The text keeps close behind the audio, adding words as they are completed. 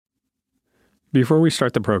Before we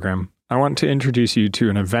start the program, I want to introduce you to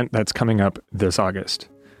an event that's coming up this August.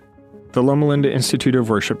 The Loma Linda Institute of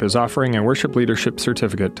Worship is offering a worship leadership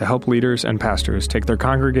certificate to help leaders and pastors take their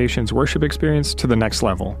congregation's worship experience to the next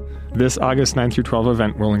level. This August 9 through 12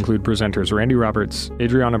 event will include presenters Randy Roberts,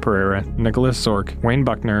 Adriana Pereira, Nicholas Zork, Wayne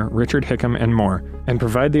Buckner, Richard Hickam, and more, and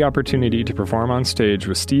provide the opportunity to perform on stage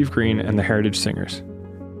with Steve Green and the Heritage Singers.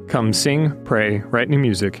 Come sing, pray, write new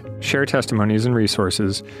music, share testimonies and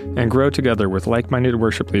resources, and grow together with like-minded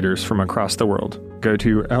worship leaders from across the world. Go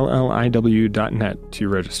to lliw.net to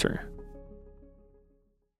register.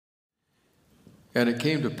 And it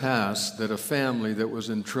came to pass that a family that was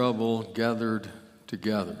in trouble gathered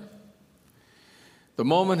together. The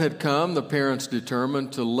moment had come, the parents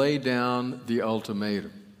determined to lay down the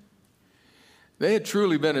ultimatum. They had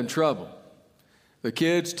truly been in trouble. The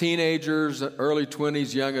kids, teenagers, early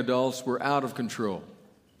 20s, young adults were out of control.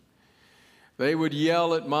 They would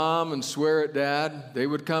yell at mom and swear at dad. They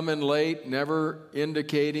would come in late, never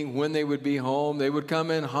indicating when they would be home. They would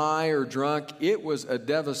come in high or drunk. It was a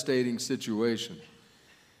devastating situation.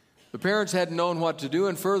 The parents hadn't known what to do,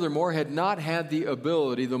 and furthermore, had not had the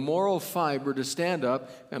ability, the moral fiber to stand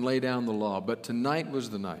up and lay down the law. But tonight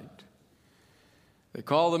was the night. They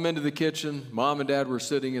called them into the kitchen. Mom and dad were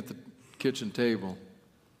sitting at the kitchen table.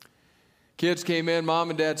 Kids came in.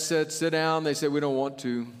 Mom and dad said, "Sit down." They said, "We don't want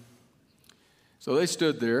to." So they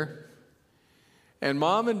stood there, and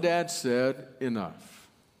mom and dad said, "Enough.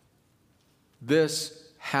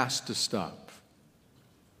 This has to stop."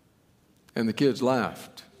 And the kids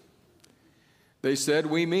laughed. They said,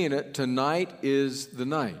 "We mean it. Tonight is the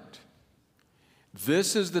night.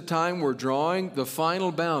 This is the time we're drawing the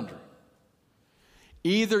final boundary.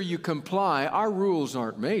 Either you comply, our rules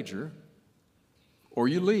aren't major, or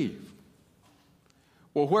you leave."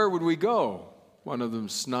 "Well, where would we go?" one of them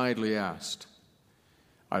snidely asked.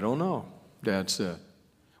 "I don't know," Dad said.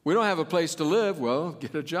 "We don't have a place to live." "Well,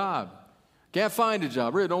 get a job." "Can't find a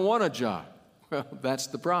job." "Really don't want a job." "Well, that's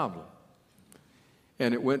the problem."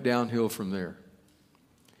 And it went downhill from there.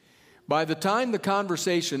 By the time the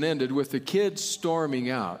conversation ended with the kids storming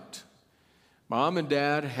out, Mom and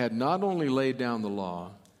Dad had not only laid down the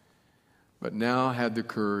law, but now had the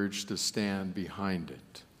courage to stand behind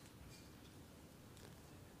it.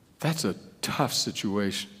 That's a tough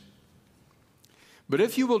situation. But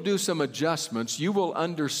if you will do some adjustments, you will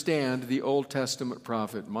understand the Old Testament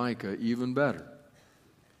prophet Micah even better.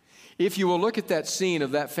 If you will look at that scene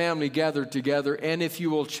of that family gathered together, and if you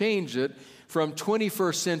will change it from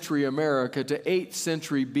 21st century America to 8th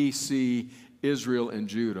century BC Israel and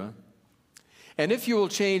Judah, and if you will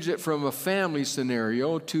change it from a family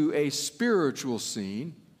scenario to a spiritual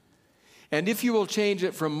scene, and if you will change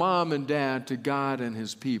it from mom and dad to God and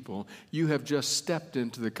His people, you have just stepped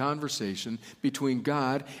into the conversation between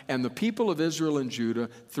God and the people of Israel and Judah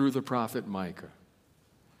through the prophet Micah.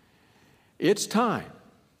 It's time.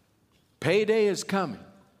 Payday is coming.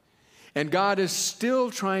 And God is still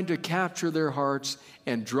trying to capture their hearts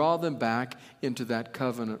and draw them back into that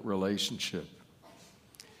covenant relationship.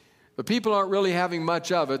 The people aren't really having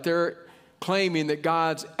much of it. They're claiming that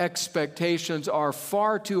God's expectations are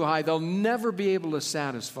far too high. They'll never be able to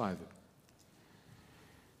satisfy them.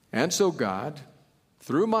 And so God,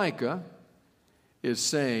 through Micah, is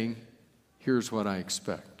saying, here's what I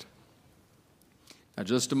expect. Now,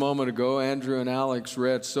 just a moment ago, Andrew and Alex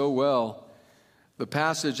read so well the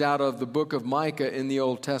passage out of the book of Micah in the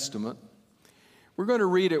Old Testament. We're going to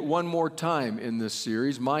read it one more time in this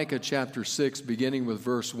series, Micah chapter 6, beginning with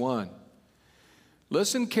verse 1.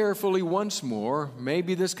 Listen carefully once more.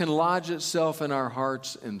 Maybe this can lodge itself in our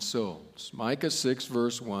hearts and souls. Micah 6,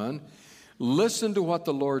 verse 1. Listen to what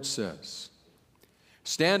the Lord says.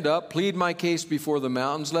 "Stand up, plead my case before the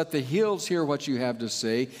mountains. Let the hills hear what you have to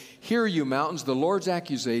say. Hear, you mountains, the Lord's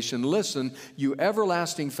accusation. Listen, you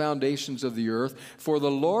everlasting foundations of the earth. For the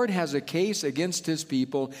Lord has a case against His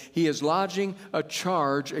people. He is lodging a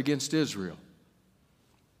charge against Israel."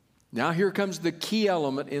 Now here comes the key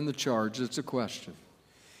element in the charge. It's a question.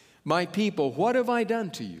 "My people, what have I done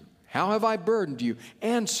to you? How have I burdened you?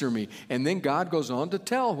 Answer me." And then God goes on to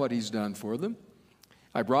tell what He's done for them.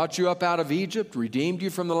 "I brought you up out of Egypt, redeemed you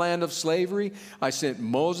from the land of slavery. I sent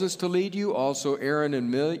Moses to lead you, also Aaron and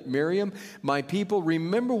Miriam. My people,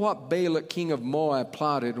 remember what Balak, king of Moab,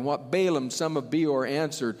 plotted, and what Balaam, son of Beor,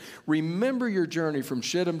 answered. Remember your journey from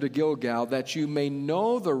Shittim to Gilgal, that you may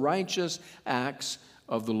know the righteous acts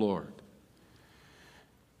of the Lord."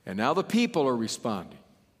 And now the people are responding,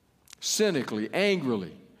 cynically,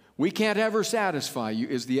 angrily. "We can't ever satisfy you,"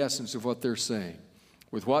 is the essence of what they're saying.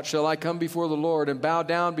 "With what shall I come before the Lord and bow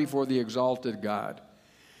down before the exalted God?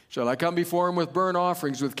 Shall I come before him with burnt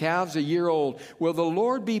offerings, with calves a year old? Will the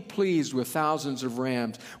Lord be pleased with thousands of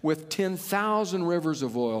rams, with 10,000 rivers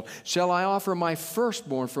of oil? Shall I offer my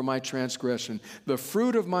firstborn for my transgression, the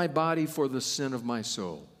fruit of my body for the sin of my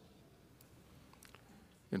soul?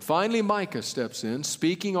 And finally, Micah steps in,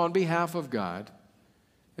 speaking on behalf of God,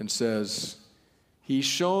 and says, He's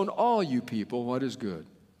shown all you people what is good.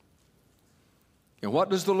 And what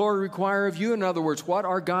does the Lord require of you? In other words, what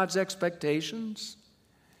are God's expectations?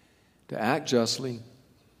 To act justly,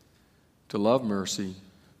 to love mercy,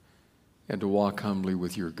 and to walk humbly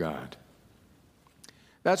with your God.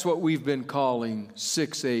 That's what we've been calling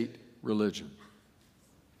 6-8 religion.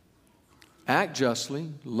 Act justly,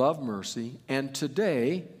 love mercy, and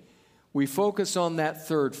today we focus on that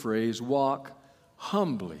third phrase, walk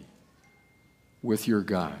humbly with your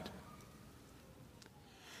God.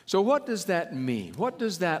 So what does that mean? What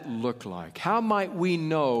does that look like? How might we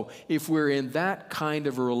know if we're in that kind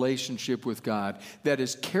of a relationship with God that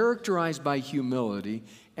is characterized by humility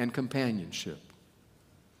and companionship?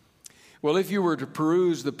 Well, if you were to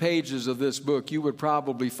peruse the pages of this book, you would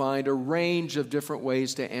probably find a range of different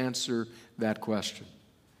ways to answer that question.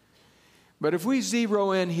 But if we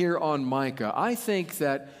zero in here on Micah, I think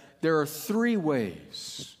that there are three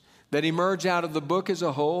ways that emerge out of the book as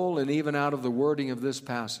a whole and even out of the wording of this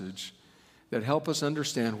passage that help us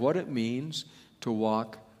understand what it means to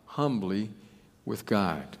walk humbly with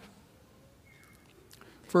God.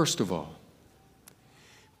 First of all,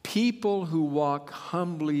 people who walk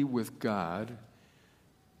humbly with God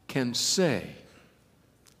can say,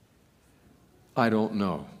 I don't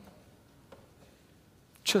know.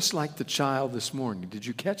 Just like the child this morning. Did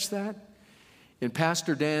you catch that? In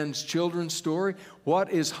Pastor Dan's children's story,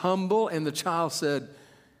 what is humble? And the child said,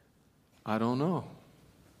 I don't know.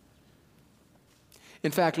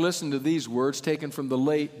 In fact, listen to these words taken from the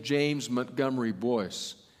late James Montgomery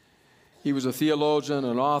Boyce. He was a theologian,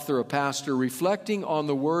 an author, a pastor, reflecting on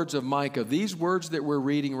the words of Micah, these words that we're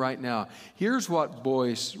reading right now. Here's what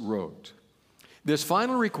Boyce wrote. This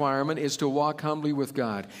final requirement is to walk humbly with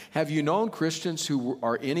God. Have you known Christians who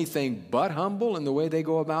are anything but humble in the way they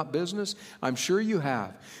go about business? I'm sure you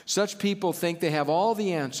have. Such people think they have all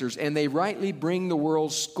the answers, and they rightly bring the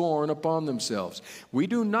world's scorn upon themselves. We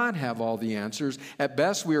do not have all the answers. At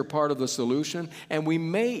best, we are part of the solution, and we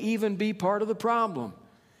may even be part of the problem.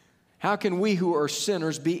 How can we who are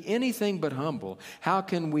sinners be anything but humble? How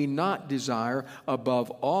can we not desire above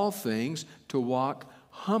all things to walk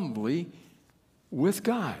humbly with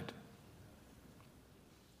God?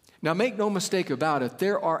 Now, make no mistake about it,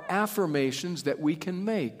 there are affirmations that we can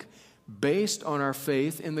make based on our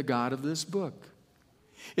faith in the God of this book.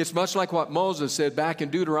 It's much like what Moses said back in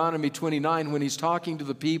Deuteronomy 29 when he's talking to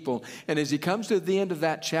the people. And as he comes to the end of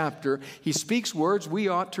that chapter, he speaks words we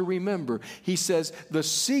ought to remember. He says, the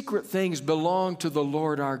secret things belong to the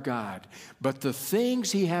Lord our God, but the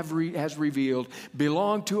things he has revealed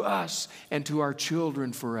belong to us and to our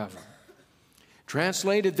children forever.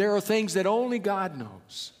 Translated, there are things that only God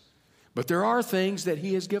knows, but there are things that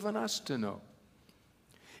he has given us to know.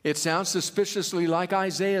 It sounds suspiciously like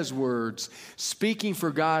Isaiah's words, speaking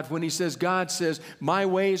for God when he says, God says, my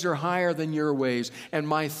ways are higher than your ways, and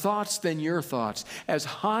my thoughts than your thoughts. As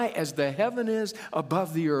high as the heaven is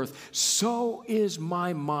above the earth, so is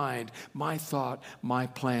my mind, my thought, my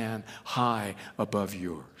plan high above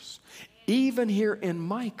yours. Even here in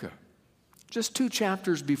Micah, just 2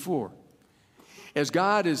 chapters before, as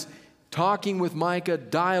God is talking with Micah,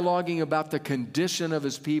 dialoguing about the condition of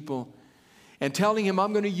his people, and telling him,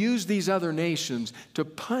 I'm going to use these other nations to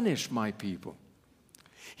punish my people.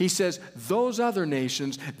 He says, those other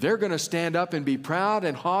nations, they're going to stand up and be proud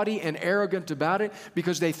and haughty and arrogant about it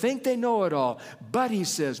because they think they know it all. But he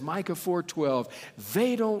says, Micah 4:12,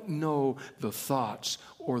 they don't know the thoughts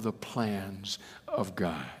or the plans of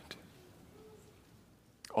God.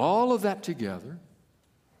 All of that together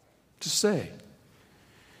to say,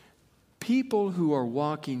 people who are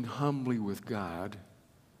walking humbly with God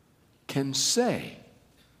can say,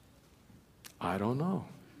 I don't know.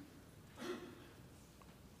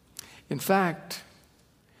 In fact,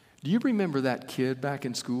 do you remember that kid back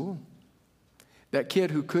in school? That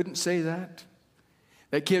kid who couldn't say that?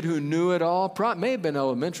 That kid who knew it all? May have been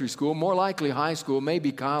elementary school, more likely high school,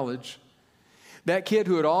 maybe college. That kid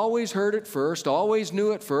who had always heard it first, always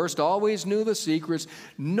knew it first, always knew the secrets.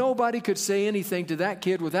 Nobody could say anything to that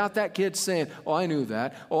kid without that kid saying, oh, I knew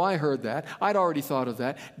that. Oh, I heard that. I'd already thought of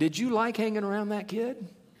that. Did you like hanging around that kid?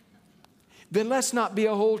 Then let's not be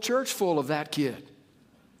a whole church full of that kid.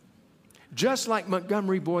 Just like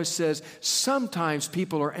Montgomery Boyce says, sometimes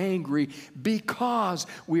people are angry because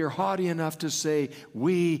we are haughty enough to say,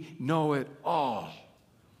 we know it all.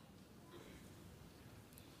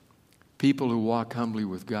 People who walk humbly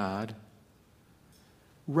with God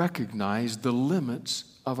recognize the limits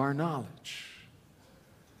of our knowledge.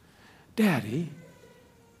 Daddy,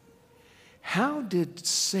 how did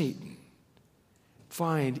Satan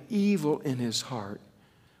find evil in his heart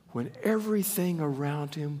when everything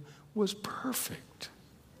around him was perfect?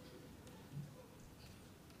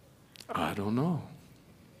 I don't know.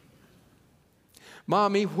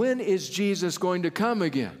 Mommy, when is Jesus going to come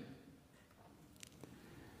again?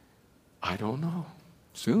 I don't know.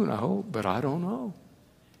 Soon, I hope, but I don't know.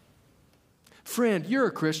 Friend, you're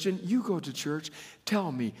a Christian. You go to church.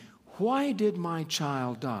 Tell me, why did my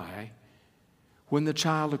child die when the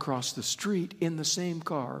child across the street in the same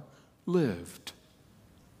car lived?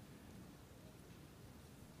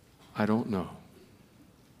 I don't know.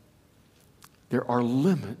 There are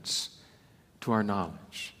limits to our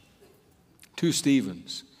knowledge. Two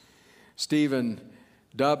Stephens, Stephen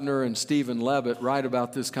Dubner and Stephen Levitt, write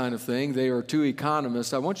about this kind of thing. They are two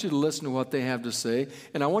economists. I want you to listen to what they have to say,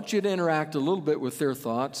 and I want you to interact a little bit with their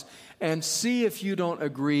thoughts and see if you don't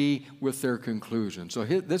agree with their conclusion. So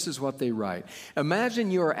this is what they write.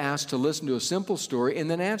 Imagine you are asked to listen to a simple story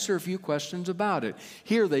and then answer a few questions about it.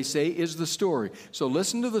 Here, they say, is the story. So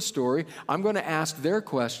listen to the story. I'm going to ask their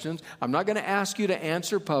questions. I'm not going to ask you to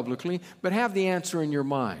answer publicly, but have the answer in your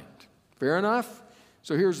mind. Fair enough?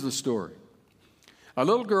 So here's the story. A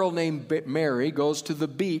little girl named Mary goes to the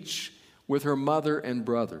beach with her mother and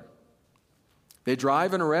brother. They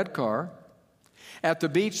drive in a red car. At the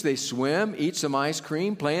beach, they swim, eat some ice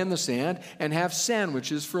cream, play in the sand, and have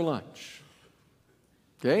sandwiches for lunch.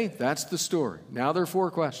 Okay, that's the story. Now there are 4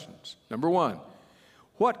 questions. Number 1,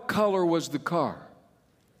 what color was the car?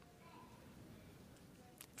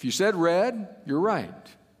 If you said red, you're right.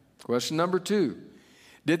 Question number 2,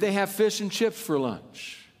 did they have fish and chips for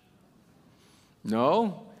lunch?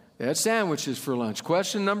 No, they had sandwiches for lunch.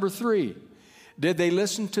 Question number 3, did they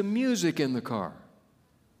listen to music in the car?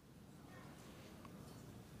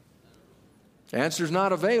 Answer's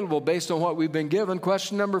not available based on what we've been given.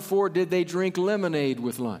 Question number 4, did they drink lemonade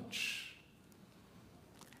with lunch?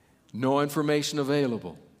 No information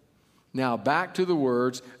available. Now back to the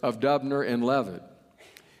words of Dubner and Levitt.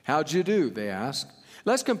 How'd you do, they ask.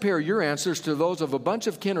 Let's compare your answers to those of a bunch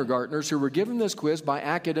of kindergartners who were given this quiz by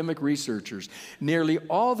academic researchers. Nearly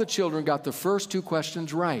all the children got the first 2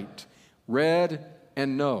 questions right, red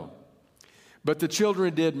and no. But the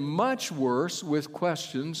children did much worse with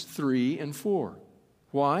questions 3 and 4.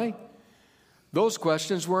 Why? Those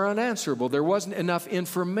questions were unanswerable. There wasn't enough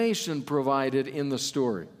information provided in the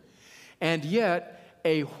story. And yet,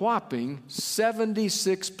 a whopping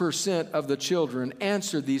 76% of the children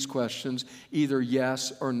answered these questions either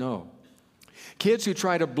yes or no. Kids who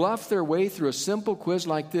try to bluff their way through a simple quiz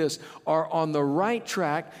like this are on the right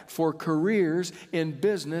track for careers in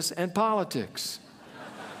business and politics,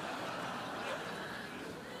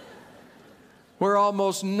 where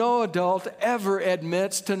almost no adult ever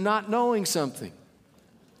admits to not knowing something.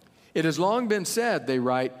 It has long been said, they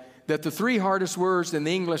write, that the 3 hardest words in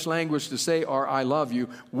the English language to say are I love you.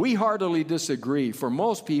 We heartily disagree. For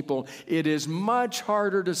most people, it is much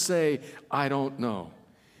harder to say I don't know.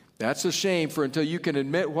 That's a shame, for until you can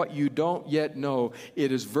admit what you don't yet know,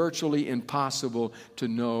 it is virtually impossible to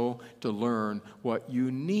know, to learn what you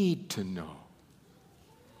need to know.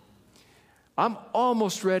 I'm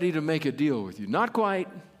almost ready to make a deal with you. Not quite,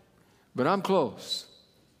 but I'm close.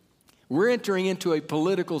 We're entering into a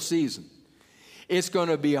political season. It's going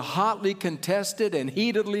to be hotly contested and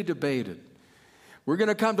heatedly debated. We're going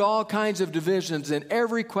to come to all kinds of divisions and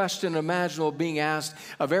every question imaginable being asked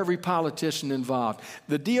of every politician involved.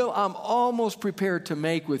 The deal I'm almost prepared to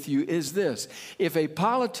make with you is this. If a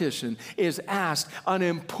politician is asked an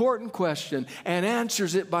important question and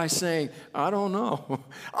answers it by saying, I don't know,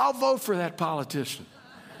 I'll vote for that politician.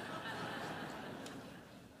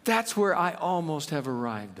 That's where I almost have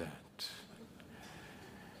arrived at.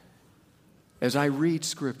 As I read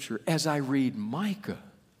Scripture, as I read Micah,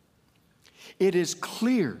 it is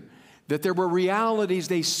clear that there were realities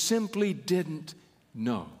they simply didn't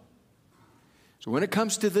know. So when it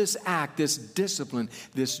comes to this act, this discipline,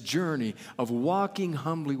 this journey of walking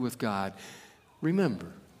humbly with God,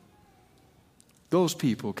 remember, those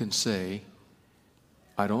people can say,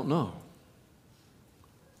 I don't know.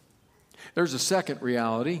 There's a second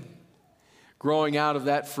reality growing out of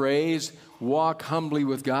that phrase, walk humbly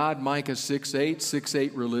with God, Micah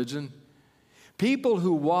 6:8 religion. People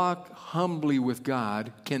who walk humbly with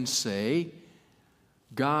God can say,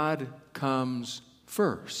 God comes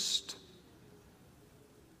first.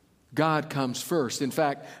 God comes first. In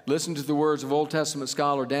fact, listen to the words of Old Testament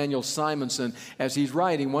scholar Daniel Simonson as he's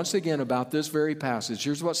writing once again about this very passage.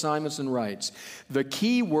 Here's what Simonson writes. The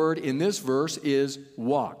key word in this verse is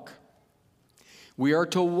walk. We are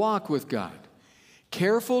to walk with God.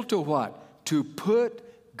 Careful to what? To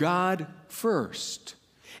put God first.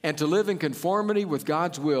 And to live in conformity with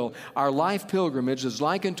God's will. Our life pilgrimage is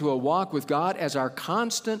likened to a walk with God as our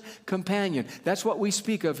constant companion. That's what we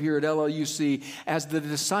speak of here at LLUC as the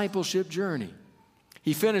discipleship journey.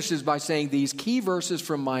 He finishes by saying these key verses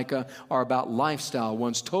from Micah are about lifestyle,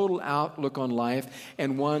 one's total outlook on life,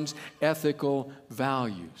 and one's ethical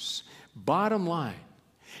values. Bottom line,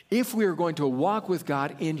 if we are going to walk with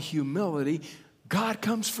God in humility, God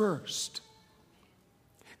comes first.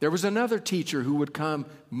 There was another teacher who would come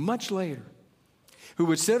much later, who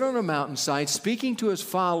would sit on a mountainside speaking to his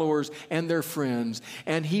followers and their friends,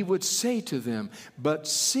 and he would say to them, but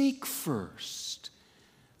seek first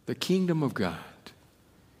the kingdom of God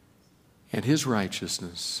and His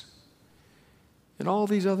righteousness, and all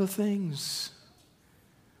these other things,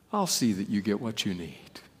 I'll see that you get what you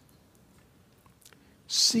need.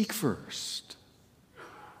 Seek first.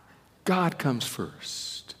 God comes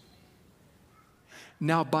first.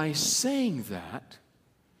 Now, by saying that,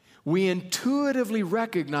 we intuitively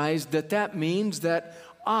recognize that that means that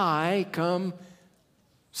I come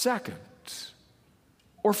second,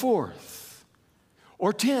 or fourth,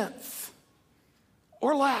 or 10th,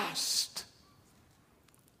 or last.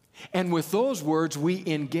 And with those words, we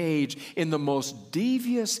engage in the most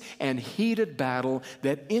devious and heated battle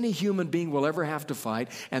that any human being will ever have to fight,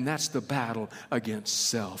 and that's the battle against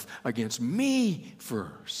self, against me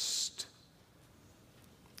first.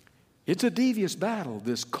 It's a devious battle,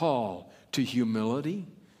 this call to humility,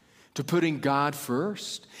 to putting God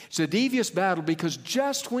first. It's a devious battle because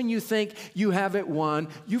just when you think you have it won,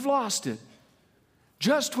 you've lost it.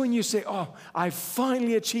 Just when you say, oh, I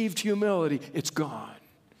finally achieved humility, it's gone.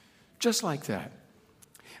 Just like that.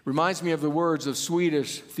 Reminds me of the words of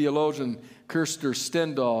Swedish theologian Kirster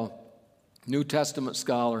Stendahl, New Testament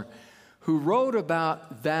scholar, who wrote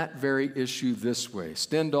about that very issue this way.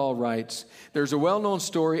 Stendahl writes, there's a well-known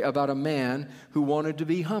story about a man who wanted to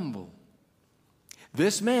be humble.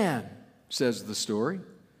 This man, says the story,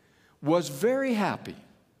 was very happy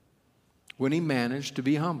when he managed to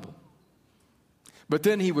be humble. But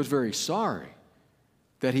then he was very sorry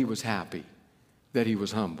that he was happy that he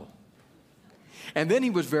was humble. And then he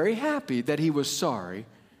was very happy that he was sorry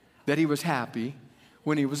that he was happy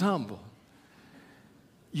when he was humble.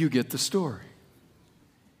 You get the story.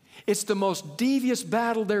 It's the most devious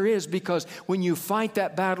battle there is because when you fight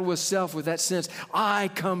that battle with self, with that sense, I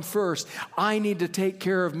come first. I need to take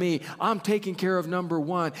care of me. I'm taking care of number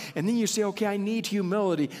one. And then you say, okay, I need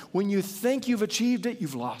humility. When you think you've achieved it,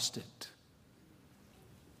 you've lost it.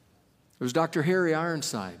 It was Dr. Harry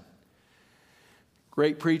Ironside,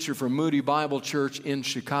 great preacher from Moody Bible Church in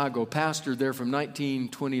Chicago, pastored there from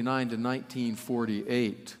 1929 to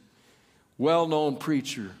 1948. Well-known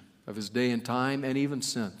preacher of his day and time, and even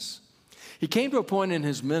since. He came to a point in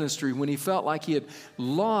his ministry when he felt like he had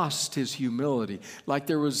lost his humility, like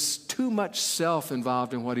there was too much self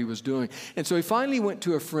involved in what he was doing. And so he finally went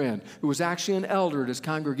to a friend who was actually an elder at his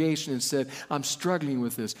congregation and said, I'm struggling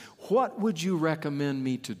with this. What would you recommend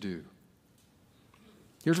me to do?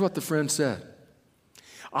 Here's what the friend said.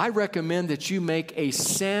 I recommend that you make a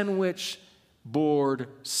sandwich board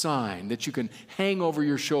sign that you can hang over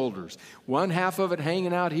your shoulders. One half of it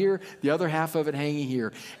hanging out here, the other half of it hanging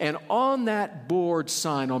here. And on that board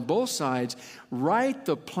sign, on both sides, write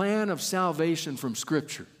the plan of salvation from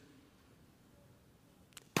Scripture.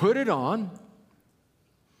 Put it on,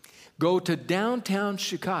 go to downtown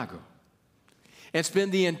Chicago, and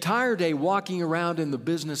spend the entire day walking around in the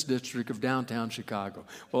business district of downtown Chicago.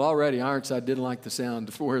 Well, already Ironside didn't like the sound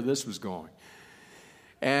of where this was going.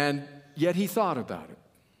 And yet he thought about it,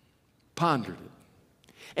 pondered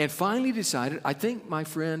it, and finally decided, I think my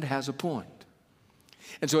friend has a point.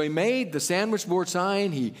 And so he made the sandwich board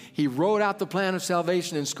sign, he wrote out the plan of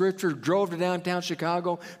salvation in Scripture, drove to downtown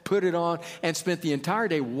Chicago, put it on, and spent the entire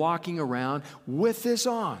day walking around with this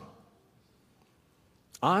on.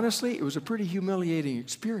 Honestly, it was a pretty humiliating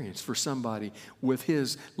experience for somebody with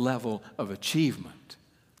his level of achievement.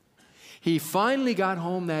 He finally got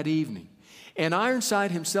home that evening. And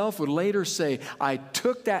Ironside himself would later say, I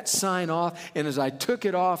took that sign off, and as I took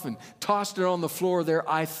it off and tossed it on the floor there,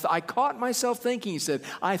 I caught myself thinking, he said,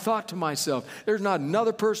 I thought to myself, there's not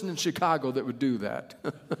another person in Chicago that would do that.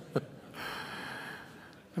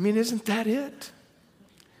 I mean, isn't that it?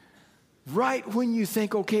 Right when you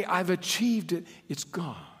think, okay, I've achieved it, it's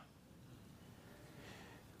gone.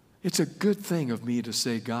 It's a good thing of me to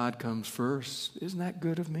say God comes first. Isn't that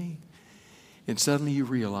good of me? And suddenly you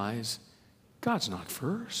realize God's not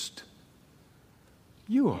first.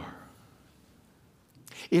 You are.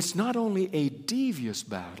 It's not only a devious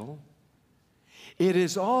battle, it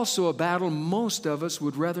is also a battle most of us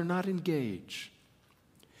would rather not engage.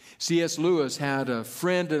 C.S. Lewis had a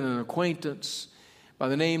friend and an acquaintance by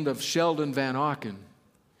the name of Sheldon Van Auken.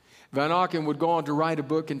 Van Auken would go on to write a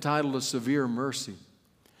book entitled A Severe Mercy.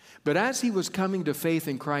 But as he was coming to faith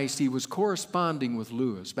in Christ, he was corresponding with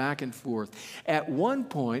Lewis back and forth. At one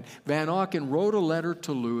point, Van Auken wrote a letter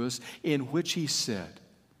to Lewis in which he said,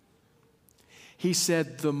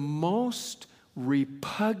 the most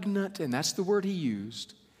repugnant, and that's the word he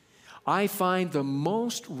used, I find the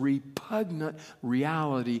most repugnant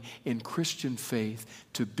reality in Christian faith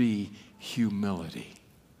to be humility.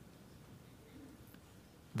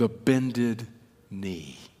 The bended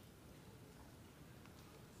knee.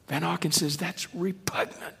 Van Auken says, that's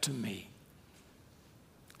repugnant to me.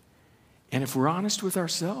 And if we're honest with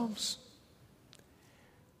ourselves,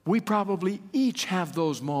 we probably each have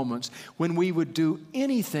those moments when we would do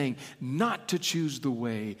anything not to choose the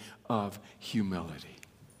way of humility.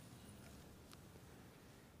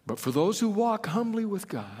 But for those who walk humbly with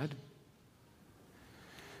God,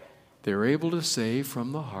 they're able to say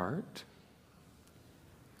from the heart,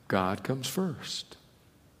 God comes first.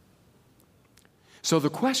 So the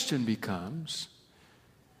question becomes,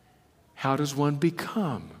 how does one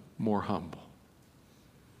become more humble?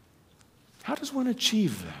 How does one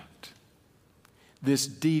achieve that? This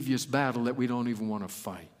devious battle that we don't even want to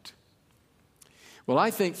fight. Well,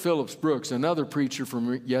 I think Phillips Brooks, another preacher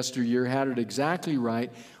from yesteryear, had it exactly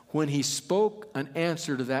right when he spoke an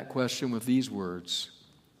answer to that question with these words.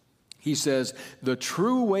 He says, the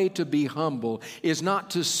true way to be humble is not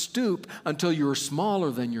to stoop until you're smaller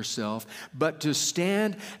than yourself, but to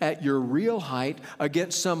stand at your real height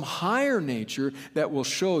against some higher nature that will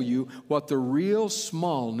show you what the real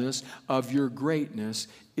smallness of your greatness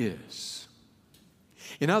is.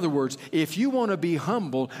 In other words, if you want to be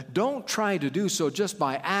humble, don't try to do so just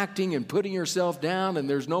by acting and putting yourself down and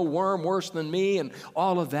there's no worm worse than me and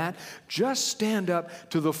all of that. Just stand up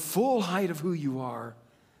to the full height of who you are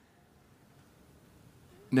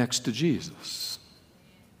next to Jesus.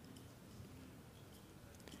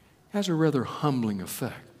 It has a rather humbling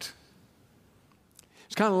effect.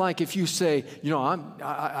 It's kind of like if you say,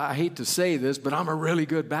 I hate to say this, but I'm a really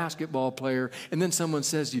good basketball player, and then someone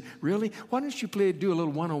says to you, really? Why don't you do a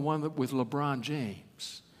little one-on-one with LeBron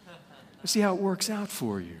James? Let's see how it works out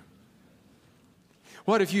for you.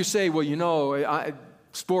 What if you say,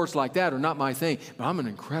 sports like that are not my thing, but I'm an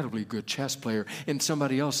incredibly good chess player. And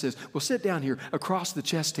somebody else says, well, sit down here across the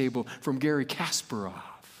chess table from Garry Kasparov.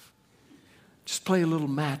 Just play a little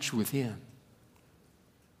match with him.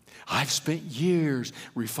 I've spent years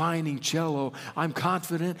refining cello. I'm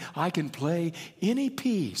confident I can play any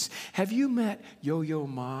piece. Have you met Yo-Yo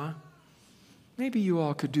Ma? Maybe you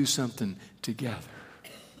all could do something together.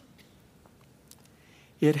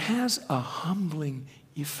 It has a humbling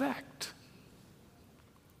effect.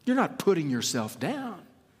 You're not putting yourself down.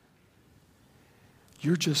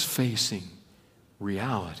 You're just facing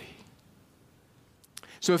reality.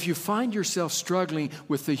 So if you find yourself struggling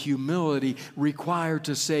with the humility required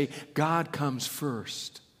to say, God comes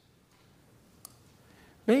first,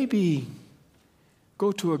 maybe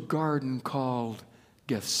go to a garden called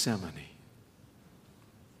Gethsemane.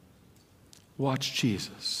 Watch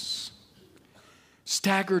Jesus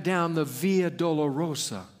stagger down the Via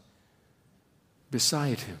Dolorosa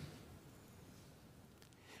beside him.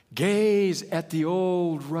 Gaze at the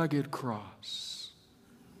old rugged cross.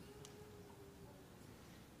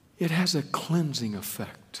 It has a cleansing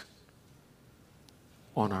effect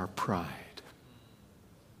on our pride.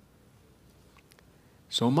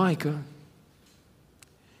 So Micah,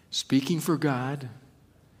 speaking for God,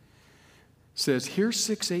 says, here's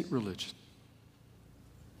 6-8 religion.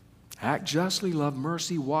 Act justly, love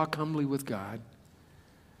mercy, walk humbly with God.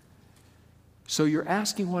 So you're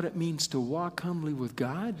asking what it means to walk humbly with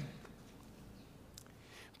God?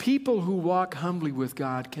 People who walk humbly with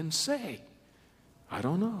God can say, I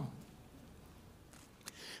don't know.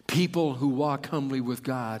 People who walk humbly with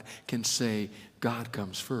God can say, God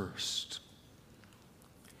comes first.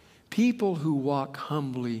 People who walk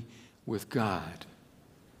humbly with God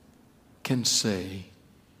can say,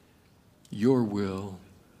 your will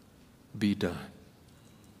be done.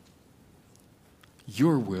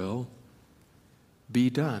 Your will be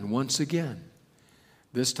done. Once again,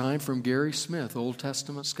 this time from Gary Smith, Old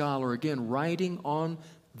Testament scholar, again writing on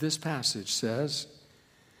this passage, says,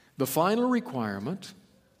 the final requirement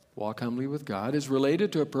walk humbly with God, is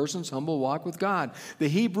related to a person's humble walk with God. The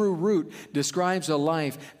Hebrew root describes a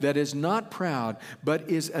life that is not proud, but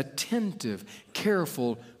is attentive,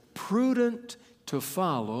 careful, prudent to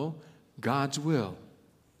follow God's will.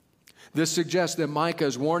 This suggests that Micah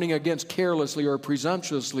is warning against carelessly or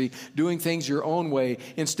presumptuously doing things your own way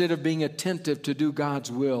instead of being attentive to do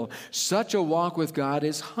God's will. Such a walk with God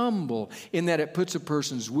is humble in that it puts a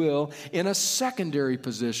person's will in a secondary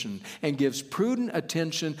position and gives prudent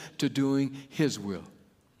attention to doing His will.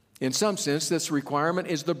 In some sense, this requirement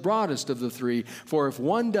is the broadest of the three, for if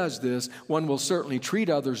one does this, one will certainly treat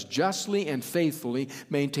others justly and faithfully,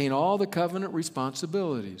 maintain all the covenant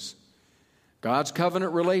responsibilities. God's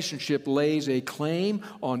covenant relationship lays a claim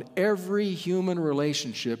on every human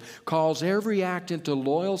relationship, calls every act into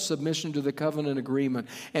loyal submission to the covenant agreement,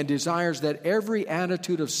 and desires that every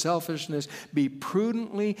attitude of selfishness be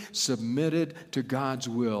prudently submitted to God's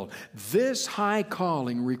will. This high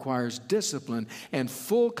calling requires discipline and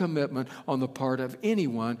full commitment on the part of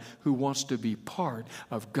anyone who wants to be part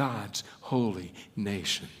of God's holy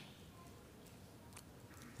nation.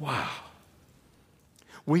 Wow.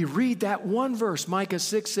 We read that one verse, Micah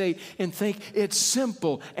 6:8, and think it's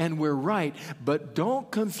simple and we're right. But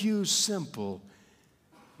don't confuse simple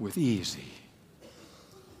with easy.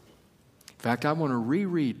 In fact, I want to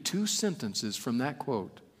reread 2 sentences from that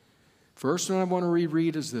quote. First one I want to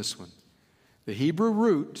reread is this one. The Hebrew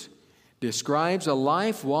root describes a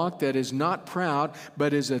life walk that is not proud,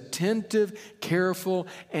 but is attentive, careful,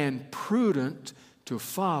 and prudent to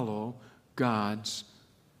follow God's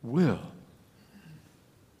will.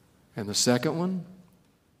 And the second one,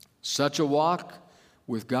 such a walk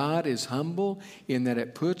with God is humble in that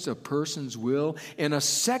it puts a person's will in a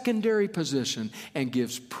secondary position and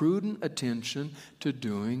gives prudent attention to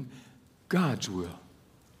doing God's will.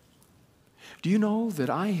 Do you know that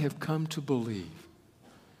I have come to believe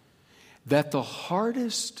that the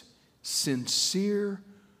hardest, sincere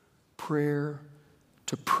prayer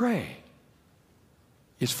to pray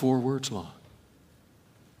is 4 words long?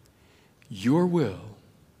 Your will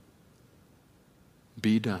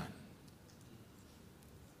be done.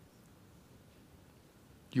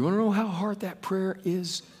 You want to know how hard that prayer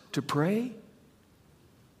is to pray?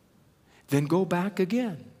 Then go back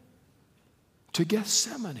again to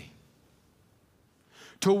Gethsemane.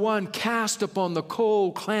 To one cast upon the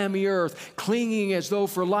cold, clammy earth, clinging as though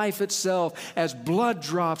for life itself, as blood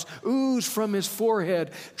drops ooze from his forehead,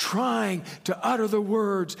 trying to utter the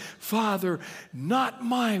words, Father, not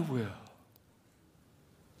my will,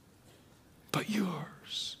 but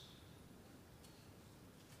yours.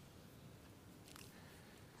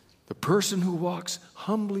 The person who walks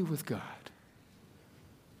humbly with God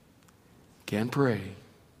can pray,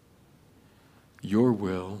 your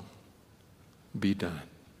will be done.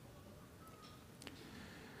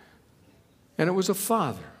 And it was a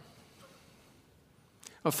father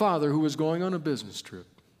who was going on a business trip.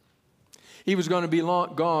 He was going to be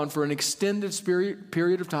gone for an extended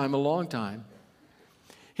period of time, a long time.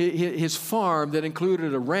 His farm that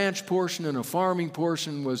included a ranch portion and a farming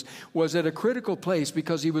portion was at a critical place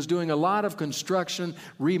because he was doing a lot of construction,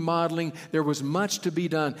 remodeling. There was much to be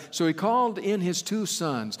done. So he called in his 2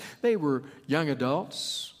 sons. They were young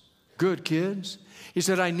adults, good kids. He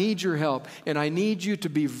said, I need your help, and I need you to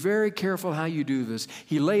be very careful how you do this.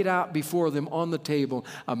 He laid out before them on the table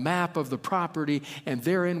a map of the property, and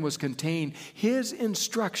therein was contained his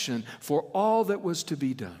instruction for all that was to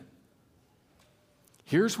be done.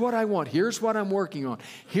 Here's what I want. Here's what I'm working on.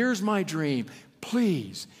 Here's my dream.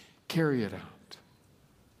 Please carry it out.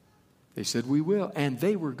 They said, we will. And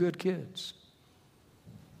they were good kids.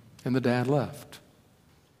 And the dad left.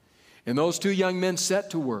 And those 2 young men set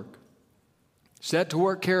to work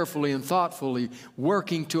carefully and thoughtfully,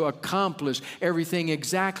 working to accomplish everything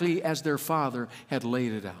exactly as their father had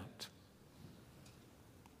laid it out.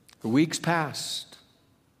 The weeks passed.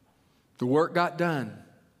 The work got done.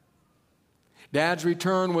 Dad's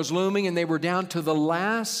return was looming, and they were down to the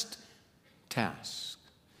last task,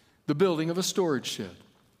 the building of a storage shed.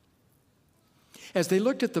 As they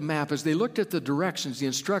looked at the map, as they looked at the directions, the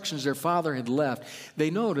instructions their father had left, they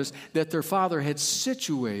noticed that their father had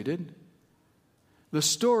situated the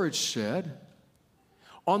storage shed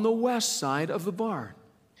on the west side of the barn.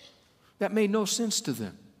 That made no sense to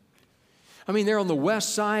them. I mean, they're on the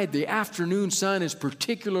west side. The afternoon sun is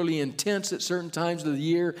particularly intense at certain times of the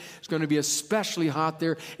year. It's going to be especially hot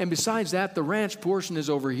there. And besides that, the ranch portion is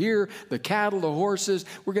over here. The cattle, the horses,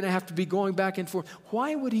 we're going to have to be going back and forth.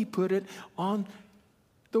 Why would he put it on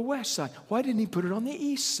the west side? Why didn't he put it on the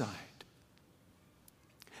east side?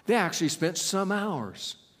 They actually spent some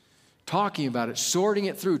hours talking about it, sorting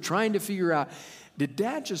it through, trying to figure out, Did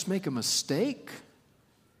Dad just make a mistake?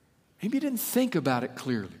 Maybe he didn't think about it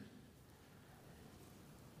clearly.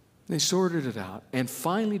 They sorted it out and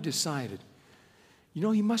finally decided,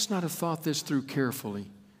 he must not have thought this through carefully.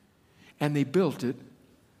 And they built it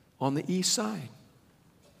on the east side.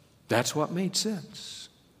 That's what made sense.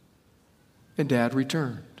 And Dad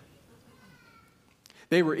returned.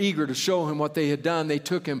 They were eager to show him what they had done. They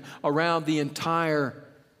took him around the entire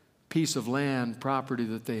piece of land, property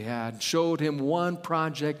that they had, showed him one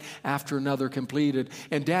project after another completed.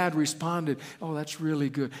 And Dad responded, "Oh, that's really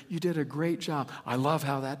good. You did a great job. I love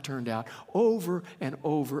how that turned out," over and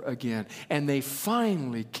over again. And they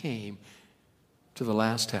finally came to the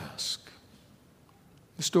last task,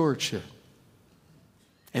 the storage shed.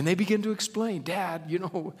 And they begin to explain, "Dad,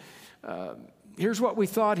 here's what we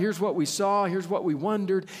thought, here's what we saw, here's what we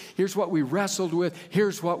wondered, here's what we wrestled with,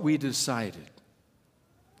 here's what we decided."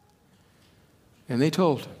 And they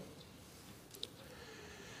told him.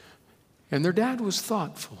 And their dad was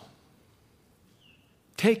thoughtful,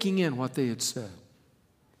 taking in what they had said.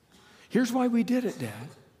 "Here's why we did it, Dad."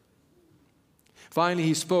 Finally,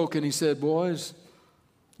 he spoke and he said, "Boys,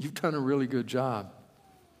 you've done a really good job.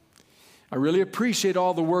 I really appreciate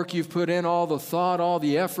all the work you've put in, all the thought, all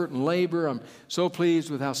the effort and labor. I'm so pleased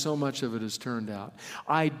with how so much of it has turned out.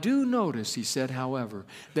 I do notice," he said, "however,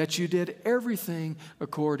 that you did everything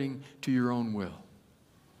according to your own will."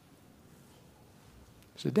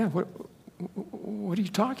 I said, "Dad, what are you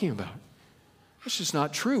talking about? That's just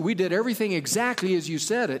not true. We did everything exactly as you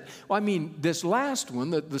said it." Well, this last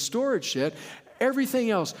one, the storage shed, everything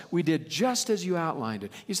else, we did just as you outlined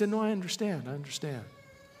it. He said, "No, I understand.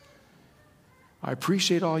 I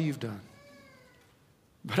appreciate all you've done.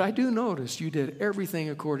 But I do notice you did everything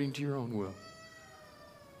according to your own will."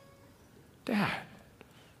 "Dad,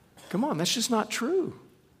 come on, that's just not true."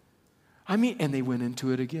 And they went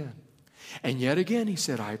into it again. And yet again, he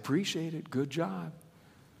said, "I appreciate it. Good job.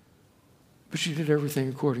 But you did everything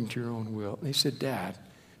according to your own will." And they said, "Dad,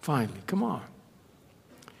 finally, come on."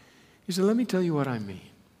 He said, "Let me tell you what I mean.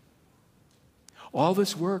 All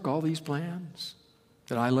this work, all these plans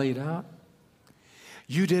that I laid out,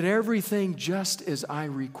 you did everything just as I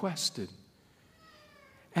requested,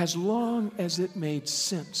 as long as it made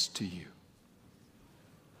sense to you.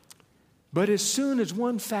 But as soon as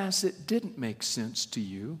one facet didn't make sense to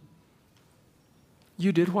you,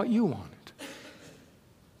 you did what you wanted.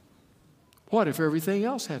 What if everything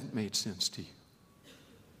else hadn't made sense to you?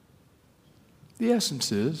 The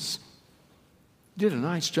essence is, you did a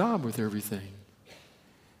nice job with everything,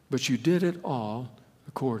 but you did it all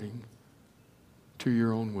according to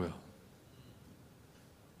your own will."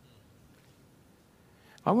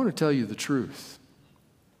 I want to tell you the truth.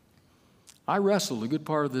 I wrestled a good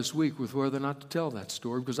part of this week with whether or not to tell that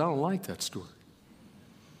story because I don't like that story.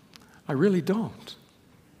 I really don't.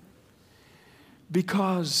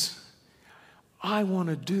 Because I want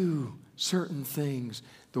to do certain things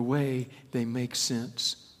the way they make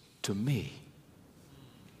sense to me.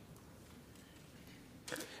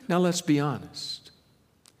 Now let's be honest.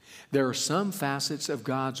 There are some facets of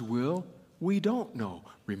God's will we don't know.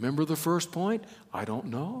 Remember the first point? I don't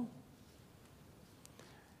know.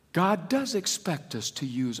 God does expect us to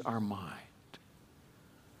use our mind,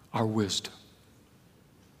 our wisdom,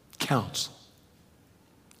 counsel.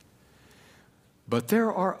 But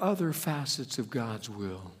there are other facets of God's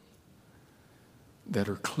will that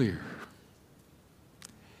are clear.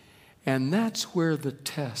 And that's where the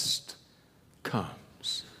test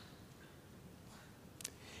comes.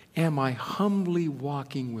 Am I humbly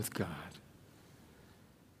walking with God?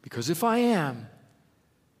 Because if I am,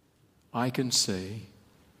 I can say,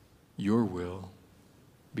 "Your will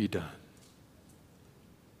be done."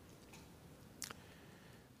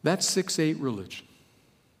 That's 6-8 religion.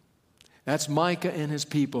 That's Micah and his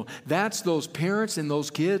people. That's those parents and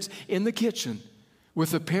those kids in the kitchen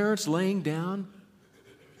with the parents laying down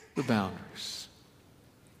the boundaries.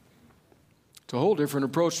 It's a whole different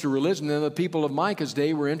approach to religion than the people of Micah's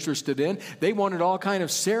day were interested in. They wanted all kind of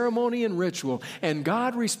ceremony and ritual. And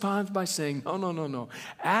God responds by saying, no.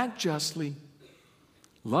 Act justly,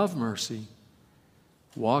 love mercy,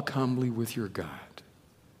 walk humbly with your God.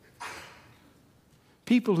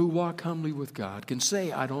 People who walk humbly with God can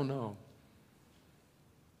say, "I don't know."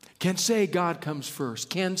 Can say God comes first.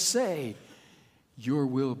 Can say, "Your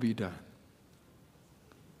will be done."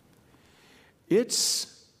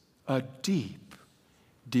 It's a deep,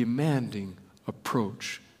 demanding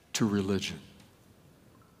approach to religion.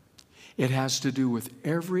 It has to do with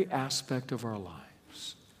every aspect of our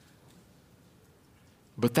lives.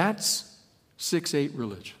 But that's 6-8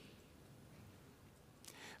 religion.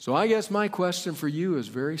 So I guess my question for you is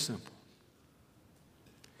very simple.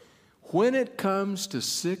 when it comes to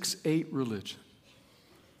 6-8 religion,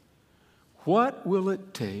 what will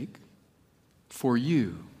it take for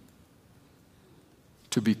you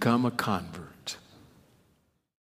to become a convert?